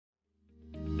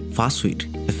FASTSUITE,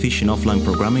 Efficient Offline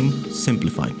Programming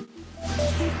Simplified.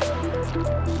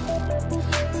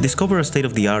 Discover a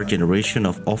state-of-the-art generation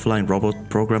of offline robot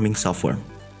programming software.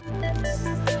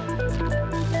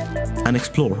 And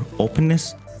explore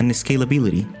openness and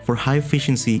scalability for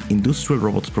high-efficiency industrial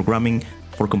robots programming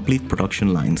for complete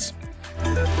production lines.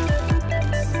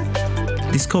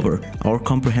 Discover our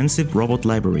comprehensive robot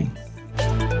library.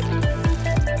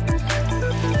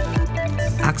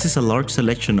 Access a large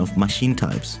selection of machine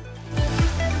types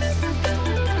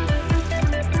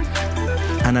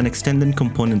and an extended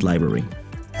component library.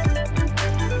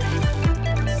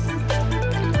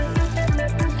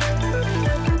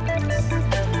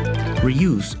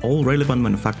 Reuse all relevant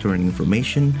manufacturing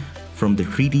information from the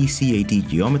 3D CAD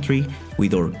geometry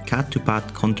with our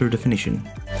CAD-to-PAD contour definition.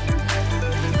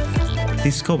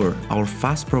 Discover our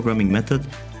fast programming method,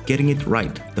 getting it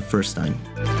right the first time.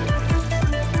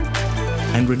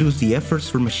 And reduce the efforts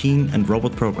for machine and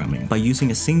robot programming by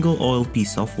using a single OLP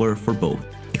software for both.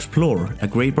 Explore a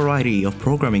great variety of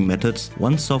programming methods,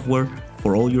 one software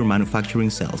for all your manufacturing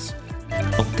cells.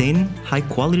 Obtain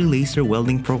high-quality laser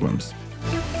welding programs.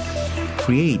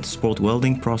 Create spot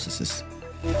welding processes.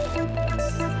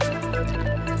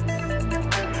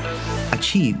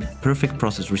 Achieve perfect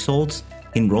process results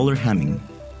in roller hamming.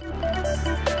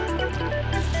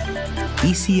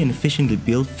 Easy and efficiently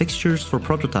build fixtures for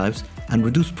prototypes and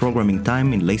reduce programming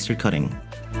time in laser cutting.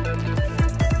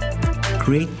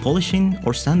 Create polishing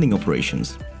or sanding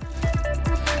operations.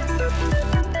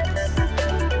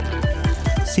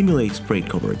 Simulate spray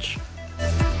coverage.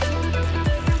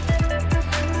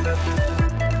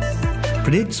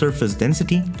 Predict surface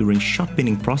density during shot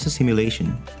pinning process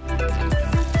simulation.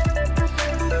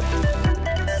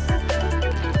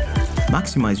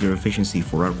 Maximize your efficiency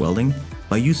for arc welding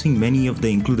by using many of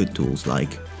the included tools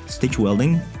like stitch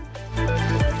welding,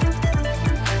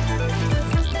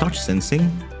 touch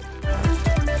sensing,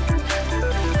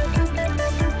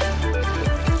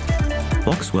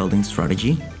 box welding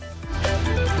strategy,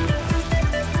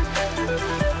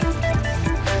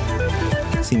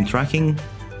 seam tracking,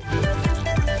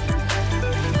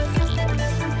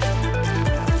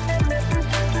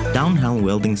 downhand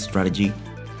welding strategy,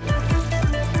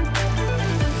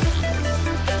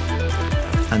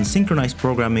 and synchronized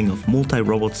programming of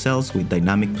multi-robot cells with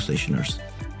dynamic positioners.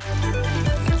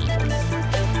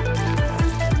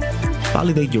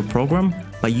 Validate your program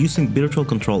by using virtual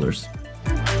controllers.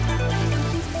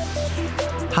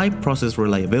 High process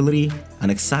reliability and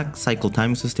exact cycle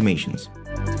times estimations.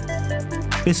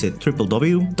 Visit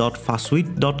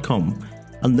www.fastsuite.com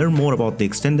and learn more about the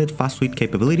extended FASTSUITE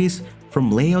capabilities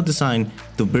from layout design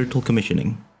to virtual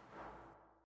commissioning.